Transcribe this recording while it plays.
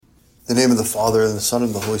In the name of the Father, and the Son,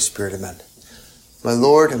 and the Holy Spirit, amen. My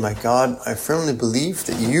Lord and my God, I firmly believe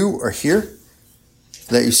that you are here,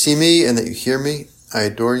 that you see me and that you hear me. I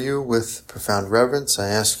adore you with profound reverence. I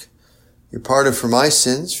ask your pardon for my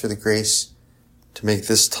sins, for the grace to make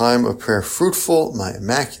this time of prayer fruitful. My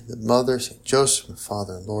Immaculate Mother, St. Joseph, my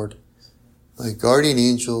Father and Lord, my guardian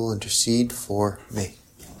angel, intercede for me.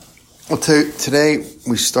 Well, today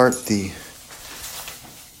we start the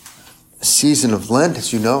season of Lent,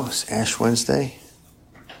 as you know. It's Ash Wednesday.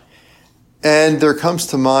 And there comes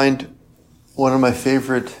to mind one of my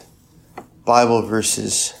favorite Bible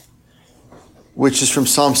verses, which is from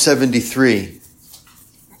Psalm 73.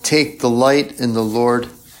 Take delight in the Lord,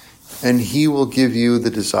 and he will give you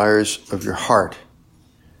the desires of your heart.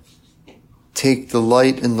 Take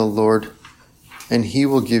delight in the Lord, and he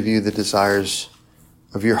will give you the desires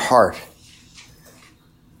of your heart.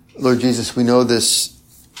 Lord Jesus, we know this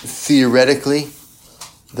theoretically,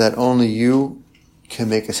 that only you can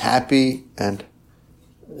make us happy and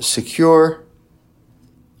secure.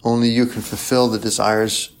 Only you can fulfill the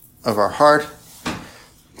desires of our heart.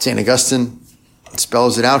 St. Augustine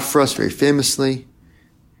spells it out for us very famously.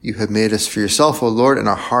 You have made us for yourself, O Lord, and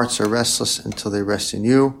our hearts are restless until they rest in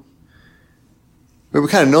you. But we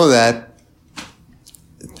kind of know that,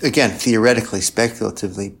 again, theoretically,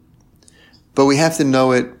 speculatively, but we have to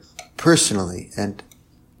know it personally and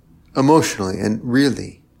emotionally and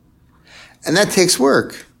really. And that takes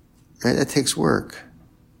work, right? That takes work.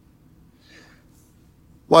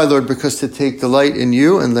 Why, Lord? Because to take delight in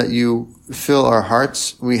you and let you fill our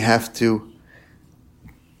hearts, we have to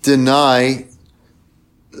deny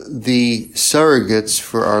the surrogates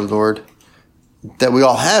for our Lord that we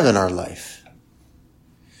all have in our life.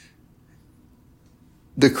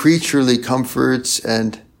 The creaturely comforts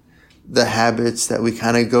and the habits that we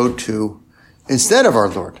kind of go to instead of our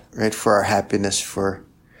Lord, right? For our happiness, for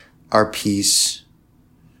our peace,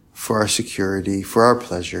 for our security, for our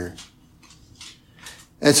pleasure.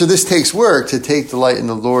 And so this takes work. To take delight in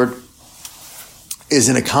the Lord is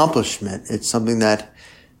an accomplishment. It's something that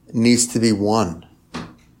needs to be won.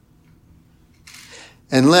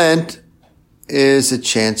 And Lent is a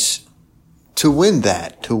chance to win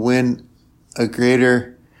that, to win a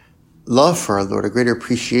greater love for our Lord, a greater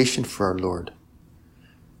appreciation for our Lord,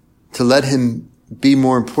 to let him be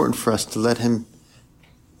more important for us, to let him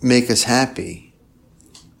make us happy.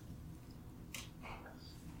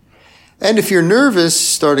 And if you're nervous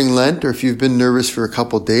starting Lent, or if you've been nervous for a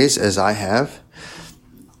couple of days, as I have,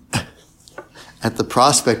 at the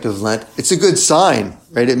prospect of Lent, it's a good sign,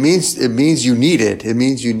 right? It means you need it. It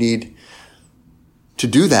means you need to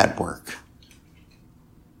do that work.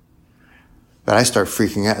 But I start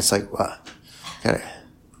freaking out. It's like, well,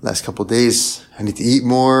 last couple of days, I need to eat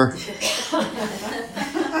more.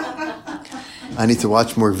 I need to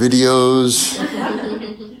watch more videos.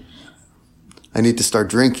 I need to start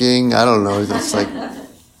drinking. I don't know. It's like,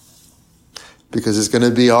 because it's going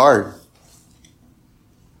to be hard.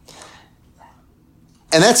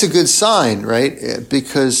 And that's a good sign, right?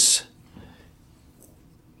 Because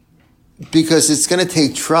it's going to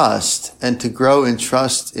take trust, and to grow in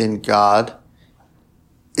trust in God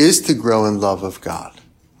is to grow in love of God.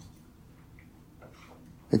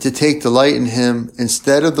 And to take delight in him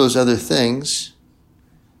instead of those other things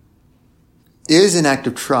is an act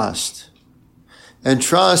of trust. And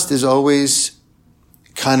trust is always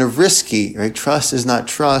kind of risky, right? Trust is not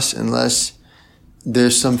trust unless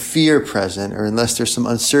there's some fear present, or unless there's some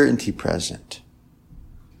uncertainty present.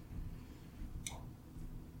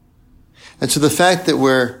 And so the fact that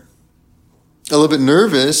we're a little bit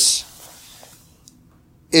nervous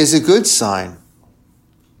is a good sign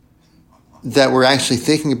that we're actually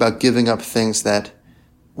thinking about giving up things that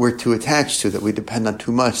we're too attached to, that we depend on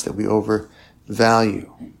too much, that we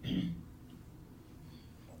overvalue.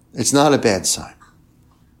 It's not a bad sign.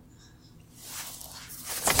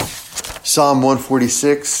 Psalm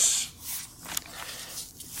 146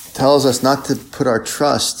 tells us not to put our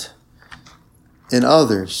trust in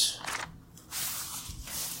others,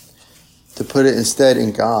 to put it instead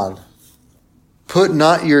in God. Put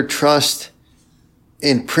not your trust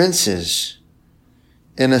in princes,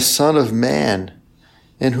 in a son of man,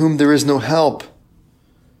 in whom there is no help.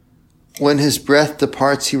 When his breath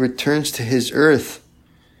departs, he returns to his earth.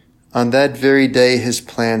 On that very day, his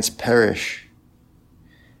plans perish.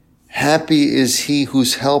 Happy is he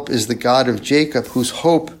whose help is the God of Jacob, whose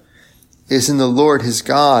hope is in the Lord his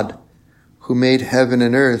God, who made heaven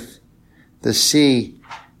and earth, the sea,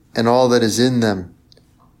 and all that is in them,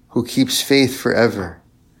 who keeps faith forever,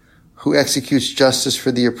 who executes justice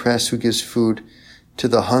for the oppressed, who gives food to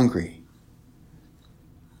the hungry.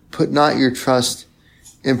 Put not your trust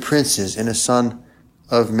in princes, in a Son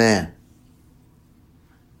of Man,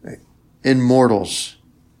 right? In mortals,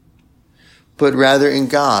 but rather in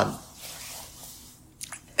God.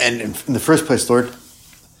 And in the first place, Lord,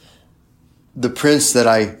 the prince that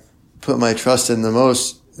I put my trust in the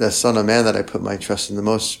most, the Son of Man that I put my trust in the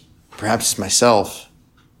most, perhaps is myself.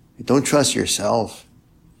 Don't trust yourself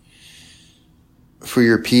for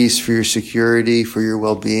your peace, for your security, for your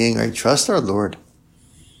well-being. Right? Trust our Lord.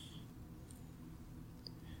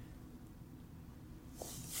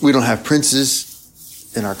 We don't have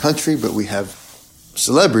princes in our country, but we have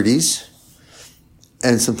celebrities.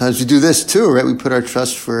 And sometimes we do this too, right? We put our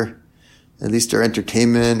trust for at least our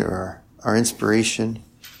entertainment or our inspiration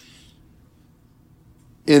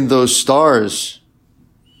in those stars.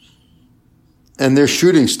 And they're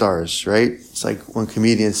shooting stars, right? It's like one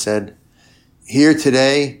comedian said, here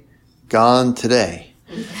today, gone today.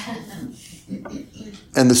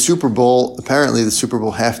 And the Super Bowl, apparently the Super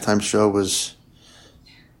Bowl halftime show was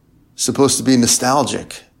supposed to be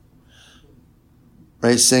nostalgic,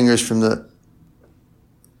 right? Singers from the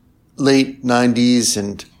late 90s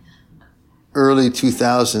and early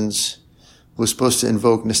 2000s was supposed to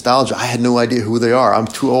invoke nostalgia. I had no idea who they are. I'm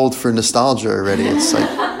too old for nostalgia already. It's like,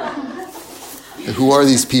 who are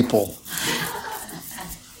these people?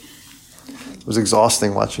 It was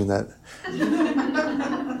exhausting watching that.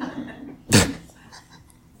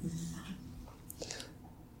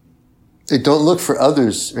 Don't look for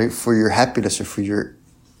others, right, for your happiness or for your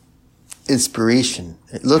inspiration.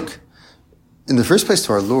 Look, in the first place,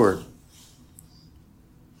 to our Lord.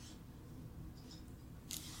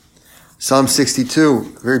 Psalm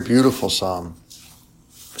 62, a very beautiful psalm,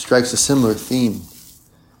 strikes a similar theme.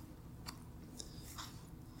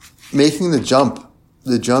 Making the jump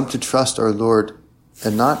to trust our Lord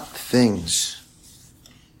and not things.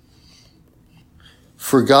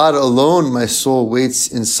 For God alone my soul waits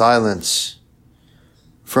in silence.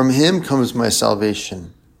 From him comes my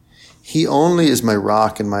salvation. He only is my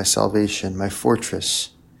rock and my salvation, my fortress.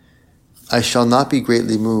 I shall not be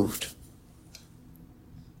greatly moved.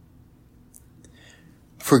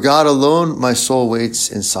 For God alone my soul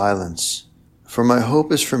waits in silence, for my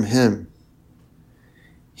hope is from him.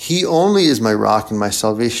 He only is my rock and my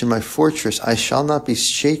salvation, my fortress. I shall not be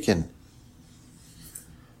shaken.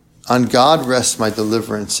 On God rests my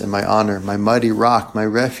deliverance and my honor, my mighty rock, my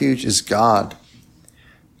refuge is God.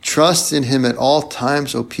 Trust in him at all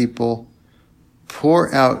times, O people.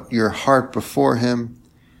 Pour out your heart before him.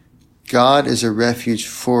 God is a refuge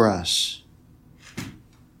for us.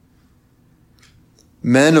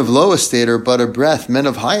 Men of low estate are but a breath. Men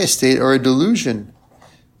of high estate are a delusion.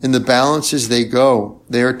 In the balances they go.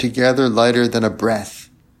 They are together lighter than a breath.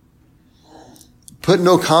 Put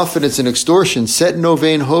no confidence in extortion. Set no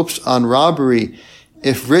vain hopes on robbery.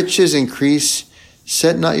 If riches increase,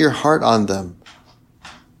 set not your heart on them.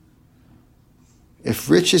 If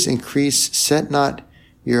riches increase, set not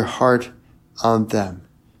your heart on them.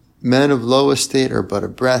 Men of low estate are but a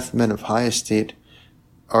breath. Men of high estate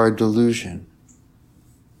are a delusion.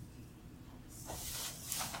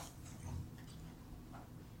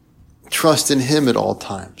 Trust in him at all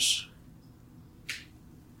times.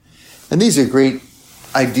 And these are great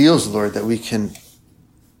ideals, Lord, that we can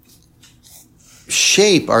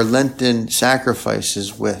shape our Lenten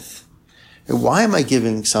sacrifices with. And why am I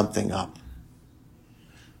giving something up?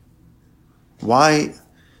 Why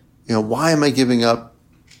am I giving up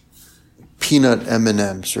peanut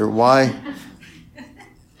M&Ms? Or why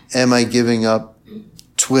am I giving up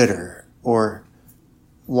Twitter? Or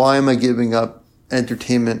why am I giving up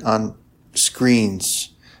entertainment on screens?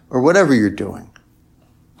 Or whatever you're doing.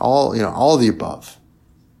 All the above.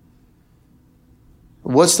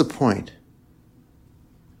 What's the point?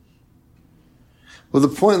 Well, the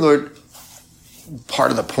point, Lord,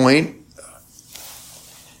 part of the point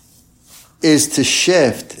is to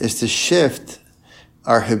shift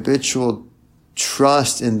our habitual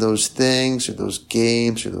trust in those things or those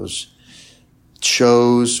games or those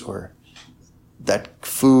shows or that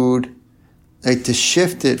food, like to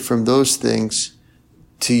shift it from those things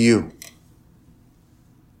to you.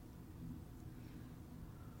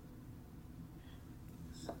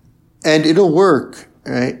 And it'll work,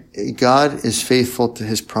 right? God is faithful to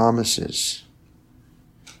his promises.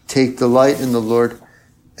 Take delight in the Lord,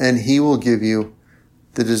 and he will give you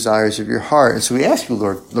the desires of your heart. And so we ask you,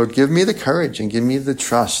 Lord, give me the courage and give me the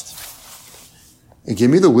trust. And give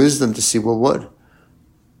me the wisdom to see, well,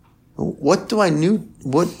 what do I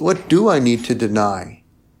need to deny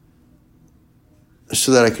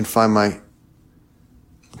so that I can find my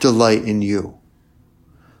delight in you?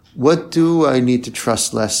 What do I need to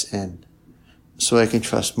trust less in so I can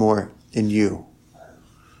trust more in you?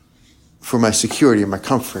 for my security, my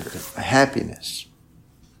comfort, my happiness.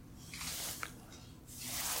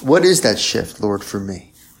 What is that shift, Lord, for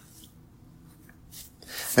me?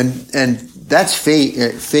 And that's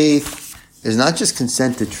faith. Faith is not just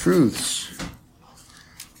consent to truths.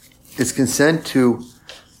 It's consent to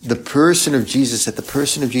the person of Jesus, that the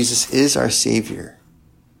person of Jesus is our Savior.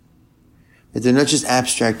 That they're not just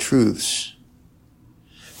abstract truths.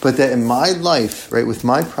 But that in my life, right, with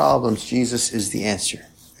my problems, Jesus is the answer.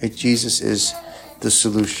 Right? Jesus is the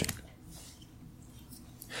solution.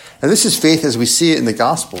 And this is faith as we see it in the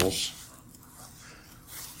Gospels.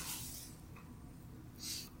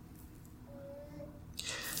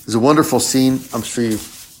 There's a wonderful scene. I'm sure you've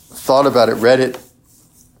thought about it, read it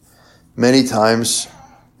many times.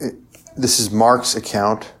 This is Mark's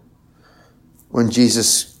account when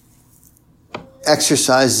Jesus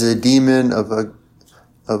exorcises a demon of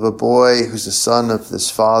a boy who's the son of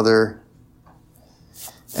this father.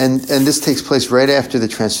 And this takes place right after the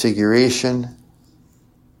transfiguration.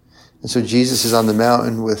 And so Jesus is on the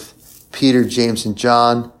mountain with Peter, James, and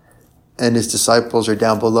John, and his disciples are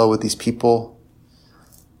down below with these people.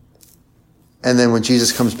 And then when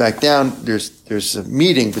Jesus comes back down, there's a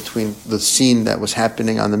meeting between the scene that was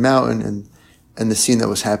happening on the mountain and the scene that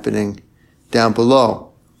was happening down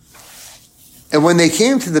below. And when they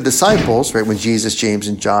came to the disciples, right, when Jesus, James,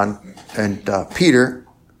 and John, and Peter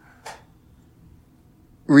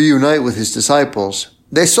reunite with his disciples,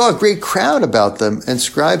 they saw a great crowd about them and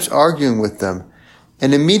scribes arguing with them.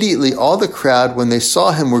 And immediately all the crowd, when they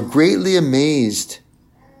saw him, were greatly amazed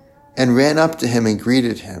and ran up to him and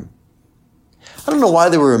greeted him. I don't know why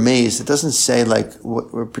they were amazed. It doesn't say like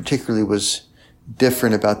what particularly was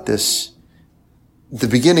different about this, the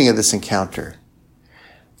beginning of this encounter.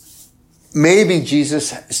 Maybe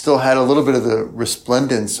Jesus still had a little bit of the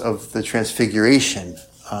resplendence of the transfiguration.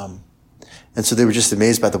 And so they were just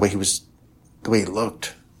amazed by the way he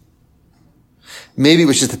looked. Maybe it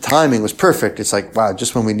was just the timing was perfect. It's like, wow,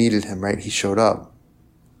 just when we needed him, right? He showed up.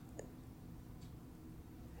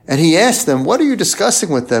 And he asked them, what are you discussing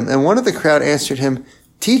with them? And one of the crowd answered him,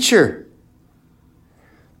 Teacher,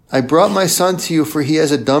 I brought my son to you, for he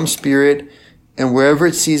has a dumb spirit, and wherever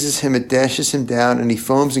it seizes him, it dashes him down, and he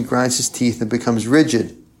foams and grinds his teeth and becomes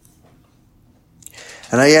rigid.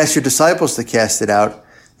 And I asked your disciples to cast it out,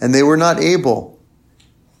 and they were not able.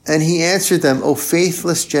 And he answered them, O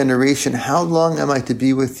faithless generation, how long am I to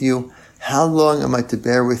be with you? How long am I to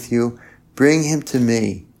bear with you? Bring him to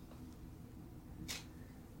me.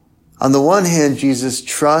 On the one hand, Jesus,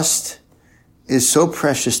 trust is so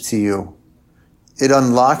precious to you. It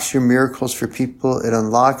unlocks your miracles for people. It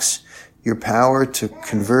unlocks your power to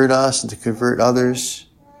convert us and to convert others.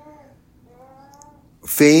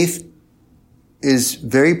 Faith is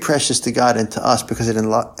very precious to God and to us because it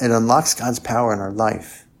unlocks God's power in our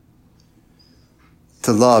life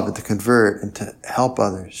to love and to convert and to help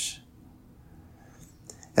others.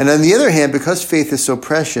 And on the other hand, because faith is so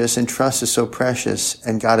precious and trust is so precious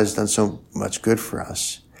and God has done so much good for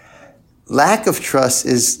us, lack of trust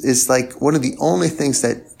is like one of the only things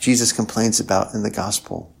that Jesus complains about in the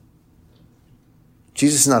gospel.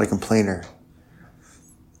 Jesus is not a complainer.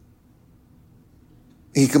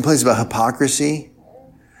 He complains about hypocrisy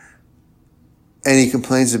and he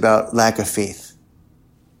complains about lack of faith,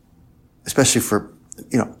 especially for,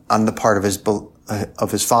 on the part of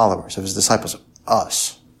his followers, of his disciples,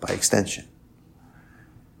 us by extension.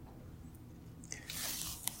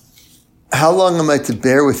 How long am I to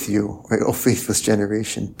bear with you, right, O faithless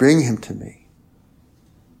generation? Bring him to me.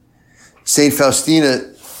 Saint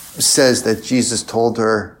Faustina says that Jesus told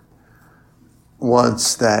her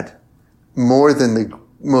once that more than the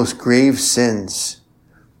most grave sins,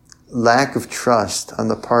 lack of trust on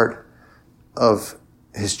the part of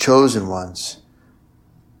his chosen ones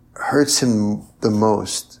hurts him the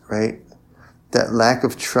most, right? That lack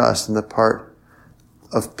of trust on the part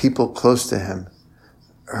of people close to him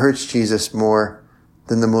hurts Jesus more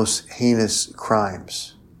than the most heinous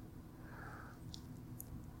crimes.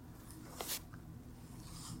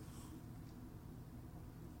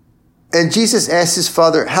 And Jesus asked his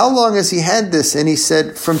father, how long has he had this? And he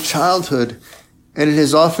said, from childhood. And it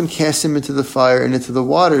has often cast him into the fire and into the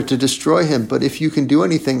water to destroy him. But if you can do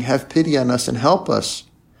anything, have pity on us and help us.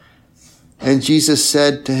 And Jesus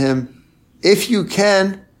said to him, if you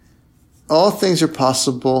can, all things are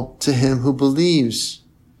possible to him who believes.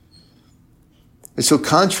 And so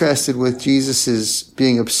contrasted with Jesus's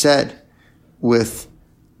being upset with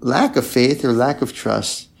lack of faith or lack of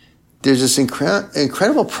trust, there's this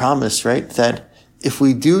incredible promise, right? That if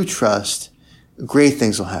we do trust, great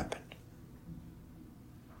things will happen.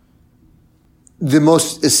 The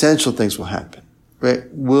most essential things will happen, right?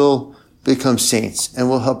 We'll become saints, and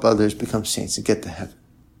we'll help others become saints and get to heaven.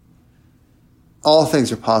 All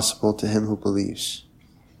things are possible to him who believes.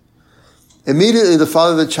 Immediately the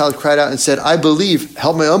father of the child cried out and said, I believe,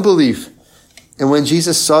 help my unbelief. And when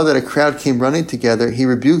Jesus saw that a crowd came running together, he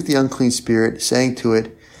rebuked the unclean spirit, saying to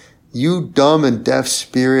it, You dumb and deaf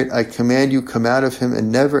spirit, I command you, come out of him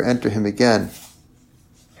and never enter him again.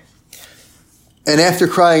 And after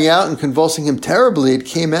crying out and convulsing him terribly, it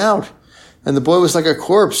came out, and the boy was like a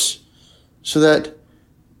corpse, so that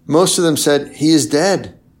most of them said, He is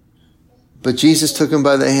dead. But Jesus took him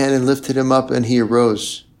by the hand and lifted him up, and he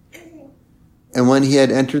arose. And when he had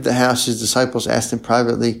entered the house, his disciples asked him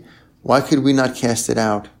privately, Why could we not cast it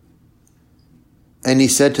out? And he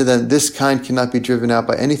said to them, This kind cannot be driven out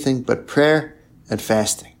by anything but prayer and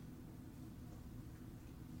fasting.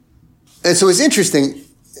 And so it's interesting.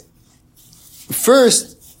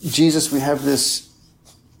 First, Jesus, we have this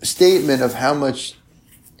statement of how much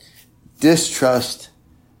distrust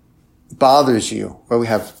bothers you, where we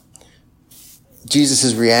have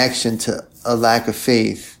Jesus' reaction to a lack of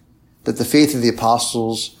faith, that the faith of the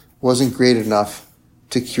apostles wasn't great enough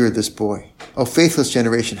to cure this boy. Oh, faithless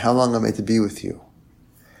generation, how long am I to be with you?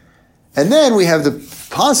 And then we have the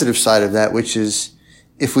positive side of that, which is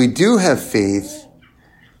if we do have faith,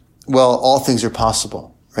 well, all things are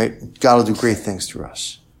possible, right? God will do great things through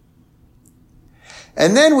us.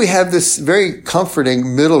 And then we have this very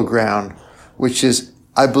comforting middle ground, which is,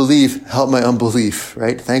 I believe, help my unbelief,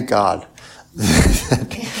 right? Thank God.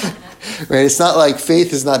 Right? It's not like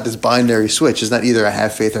faith is not this binary switch. It's not either I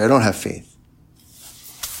have faith or I don't have faith.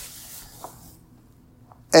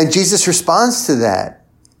 And Jesus responds to that,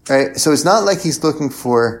 right? So it's not like he's looking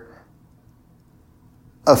for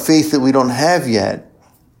a faith that we don't have yet.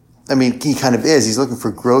 I mean, he kind of is. He's looking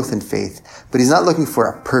for growth in faith, but he's not looking for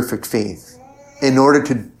a perfect faith in order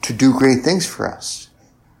to do great things for us.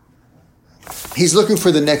 He's looking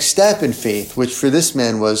for the next step in faith, which for this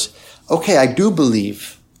man was, okay, I do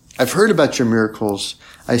believe. I've heard about your miracles.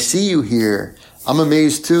 I see you here. I'm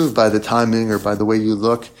amazed too by the timing or by the way you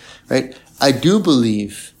look, right? I do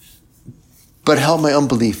believe, but help my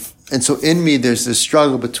unbelief. And so in me, there's this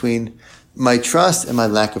struggle between my trust and my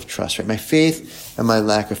lack of trust, right? My faith and my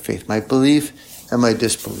lack of faith, my belief and my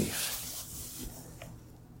disbelief.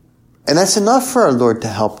 And that's enough for our Lord to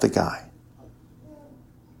help the guy.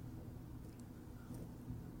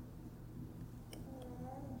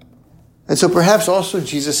 And so perhaps also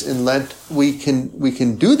Jesus in Lent, we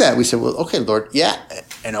can do that. We say, well, okay, Lord, yeah,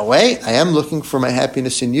 in a way, I am looking for my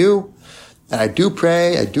happiness in you. And I do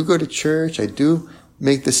pray, I do go to church, I do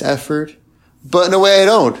make this effort. But in a way, I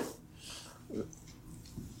don't.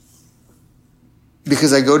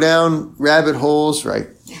 Because I go down rabbit holes, right?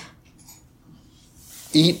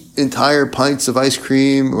 Eat entire pints of ice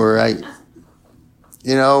cream, or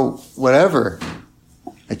whatever.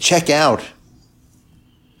 I check out.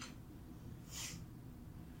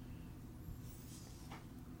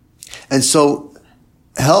 And so,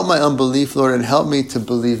 help my unbelief, Lord, and help me to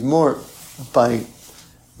believe more by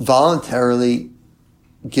voluntarily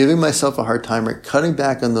giving myself a hard time or cutting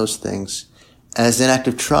back on those things as an act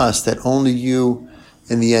of trust that only you,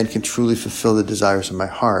 in the end, can truly fulfill the desires of my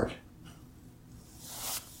heart.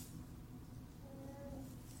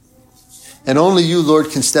 And only you,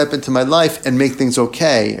 Lord, can step into my life and make things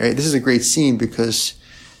okay. Right? This is a great scene because,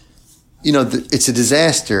 it's a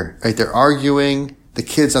disaster. Right? They're arguing. The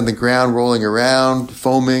kid's on the ground rolling around,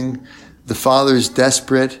 foaming. The father's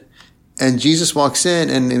desperate. And Jesus walks in,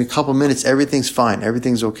 and in a couple minutes, everything's fine.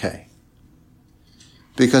 Everything's okay.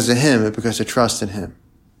 Because of him and because of trust in him.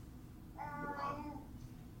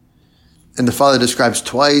 And the father describes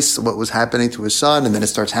twice what was happening to his son, and then it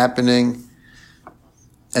starts happening.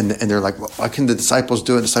 And they're like, well, why couldn't the disciples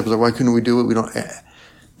do it? The disciples are like, why couldn't we do it?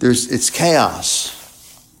 It's chaos.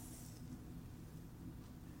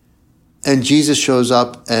 And Jesus shows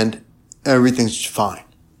up and everything's fine.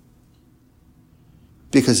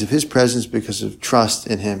 Because of his presence, because of trust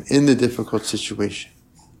in him in the difficult situation.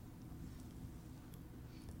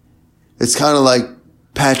 It's kind of like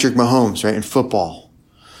Patrick Mahomes, right, in football.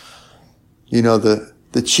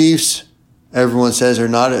 The Chiefs, everyone says, are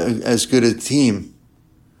not as good a team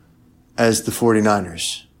as the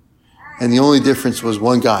 49ers. And the only difference was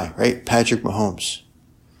one guy, right? Patrick Mahomes.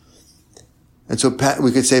 And so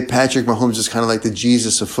we could say Patrick Mahomes is kind of like the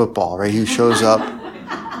Jesus of football, right? He shows up.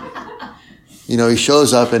 He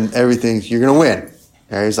shows up and everything, you're going to win.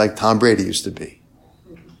 Right? He's like Tom Brady used to be.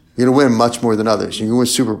 You're going to win much more than others. You're going to win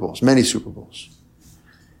Super Bowls, many Super Bowls.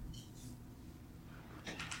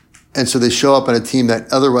 And so they show up on a team that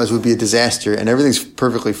otherwise would be a disaster and everything's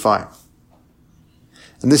perfectly fine.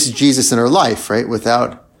 And this is Jesus in our life, right?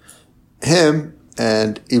 Without him,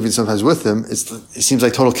 and even sometimes with him, it seems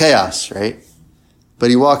like total chaos, right? But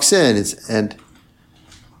he walks in, and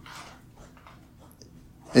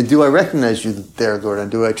do I recognize you there, Lord?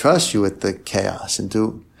 And do I trust you with the chaos? And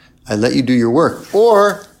do I let you do your work?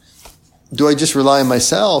 Or do I just rely on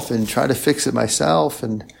myself and try to fix it myself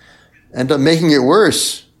and end up making it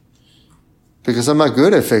worse? Because I'm not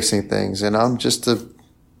good at fixing things, and I'm just a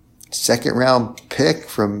second round pick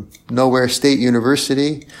from Nowhere State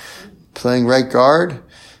University playing right guard,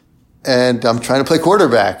 and I'm trying to play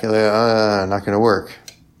quarterback. Not going to work.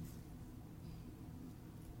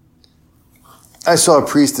 I saw a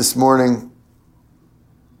priest this morning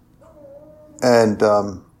and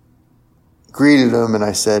greeted him, and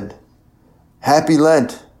I said, "Happy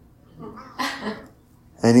Lent."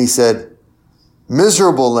 And he said,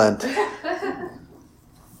 "Miserable Lent."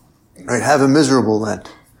 Right, have a miserable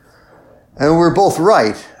Lent. And we're both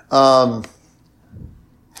right. That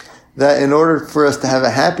in order for us to have a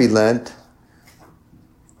happy Lent,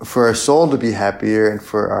 for our soul to be happier and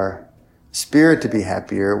for our spirit to be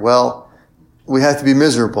happier, well, we have to be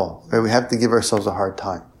miserable. Right? We have to give ourselves a hard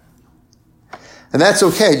time. And that's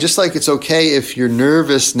okay. Just like it's okay if you're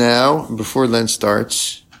nervous now before Lent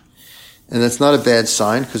starts. And that's not a bad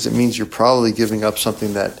sign, because it means you're probably giving up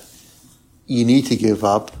something that you need to give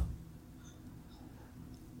up.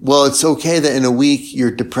 Well, it's okay that in a week you're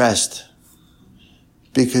depressed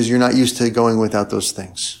because you're not used to going without those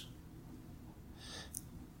things.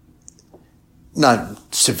 Not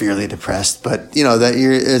severely depressed, but that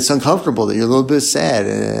it's uncomfortable, that you're a little bit sad,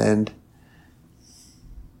 and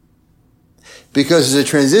because it's a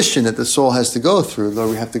transition that the soul has to go through. Though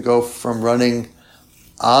we have to go from running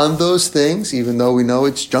on those things, even though we know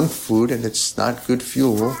it's junk food and it's not good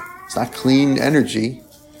fuel, it's not clean energy.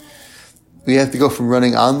 We have to go from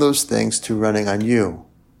running on those things to running on you.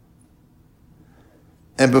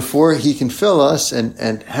 And before he can fill us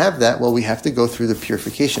and have that, well, we have to go through the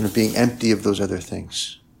purification of being empty of those other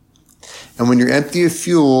things. And when you're empty of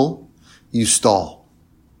fuel, you stall.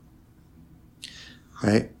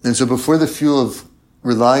 Right? And so before the fuel of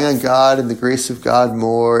relying on God and the grace of God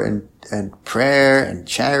more, and prayer and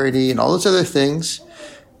charity and all those other things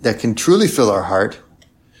that can truly fill our heart,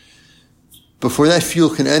 before that fuel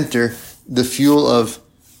can enter, the fuel of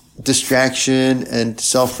distraction and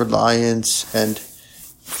self-reliance and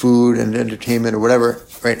food and entertainment or whatever,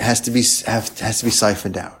 right, has to be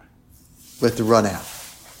siphoned out. We have to run out.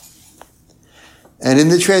 And in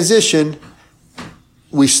the transition,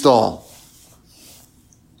 we stall.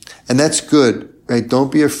 And that's good, right?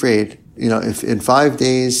 Don't be afraid. If in 5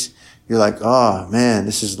 days you're like, oh man,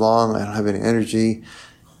 this is long, I don't have any energy,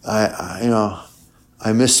 I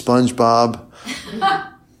miss SpongeBob,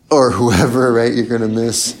 or whoever, right, you're going to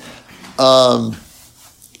miss.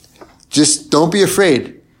 Just don't be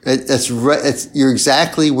afraid. That's right. You're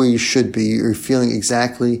exactly where you should be. You're feeling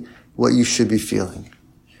exactly what you should be feeling.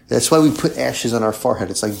 That's why we put ashes on our forehead.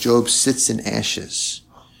 It's like Job sits in ashes.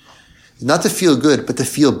 Not to feel good, but to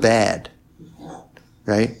feel bad.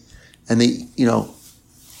 Right? And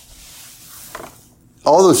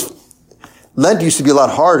all those, Lent used to be a lot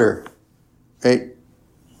harder. Right?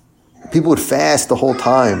 People would fast the whole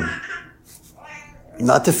time.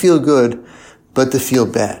 Not to feel good, but to feel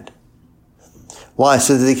bad. Why?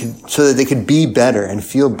 So that they could be better and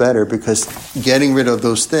feel better, because getting rid of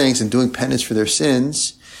those things and doing penance for their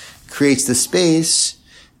sins creates the space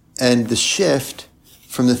and the shift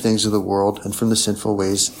from the things of the world and from the sinful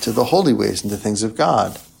ways to the holy ways and the things of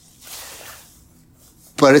God.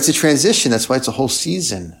 But it's a transition. That's why it's a whole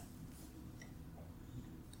season.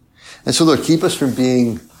 And so, Lord, keep us from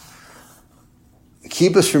being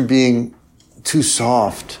too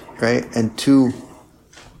soft, right? And too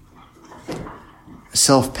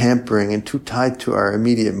self-pampering and too tied to our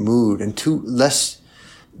immediate mood and too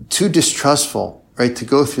distrustful, right? To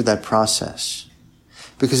go through that process.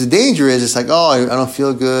 Because the danger is it's like, oh, I don't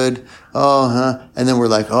feel good. And then we're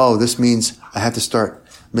like, oh, this means I have to start.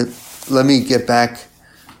 Let me get back.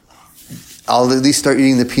 I'll at least start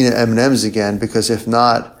eating the peanut M&Ms again, because if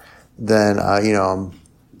not, then, I'm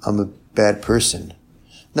a bad person.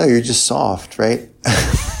 No, you're just soft, right?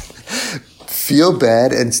 Feel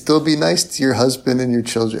bad and still be nice to your husband and your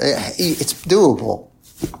children. It's doable.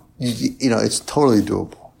 It's totally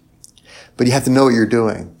doable. But you have to know what you're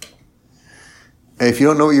doing. And if you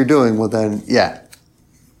don't know what you're doing, well then, yeah,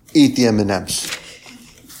 eat the M&Ms.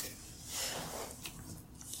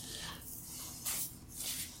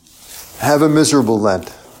 Have a miserable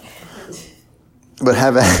Lent. But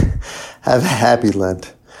have a happy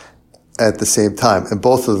Lent at the same time. And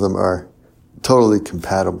both of them are totally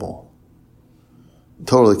compatible.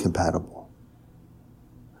 Totally compatible.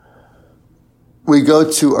 we go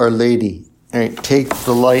to Our Lady. Right? Take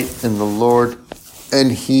delight in the Lord,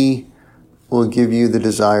 and He will give you the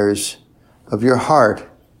desires of your heart.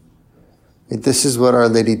 This is what Our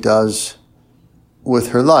Lady does with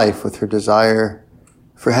her life, with her desire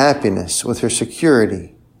for happiness, with her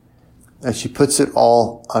security. And she puts it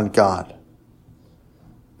all on God.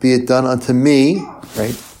 Be it done unto me,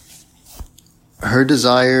 right? Her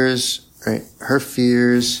desires, right? Her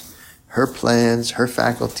fears, her plans, her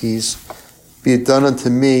faculties. Be it done unto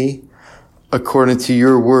me according to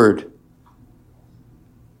your word.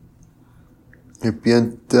 It be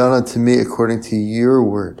done unto me according to your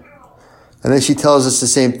word. And then she tells us the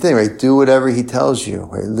same thing, right? Do whatever He tells you,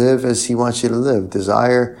 right? Live as He wants you to live.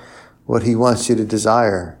 Desire what He wants you to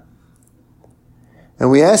desire. And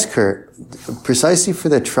we ask her, precisely for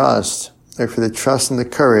the trust, or for the trust and the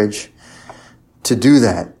courage to do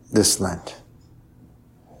that this Lent.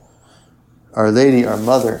 Our Lady, our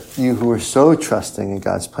Mother, you who were so trusting in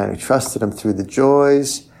God's plan, who trusted Him through the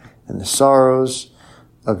joys and the sorrows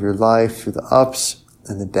of your life, through the ups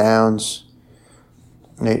and the downs,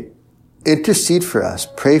 right? Intercede for us,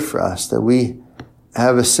 pray for us, that we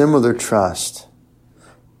have a similar trust,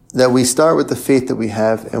 that we start with the faith that we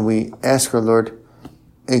have, and we ask our Lord,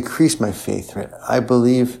 increase my faith, right? I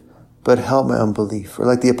believe, but help my unbelief. Or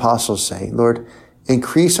like the apostles say, Lord,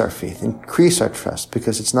 increase our faith, increase our trust,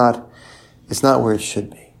 because it's not where it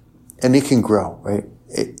should be. And it can grow, right?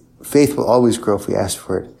 Faith will always grow if we ask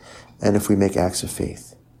for it, and if we make acts of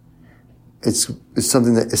faith. It's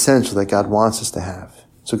something that essential that God wants us to have.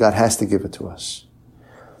 So God has to give it to us.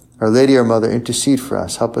 Our Lady, our Mother, intercede for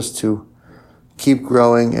us. Help us to keep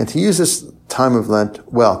growing and to use this time of Lent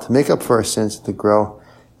well, to make up for our sins, to grow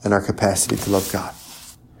in our capacity to love God.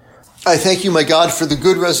 I thank you, my God, for the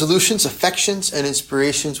good resolutions, affections, and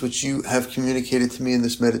inspirations which you have communicated to me in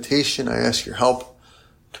this meditation. I ask your help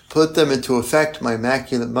to put them into effect, my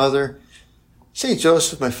Immaculate Mother. Saint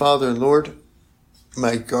Joseph, my Father and Lord,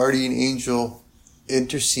 my guardian angel,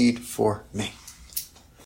 intercede for me.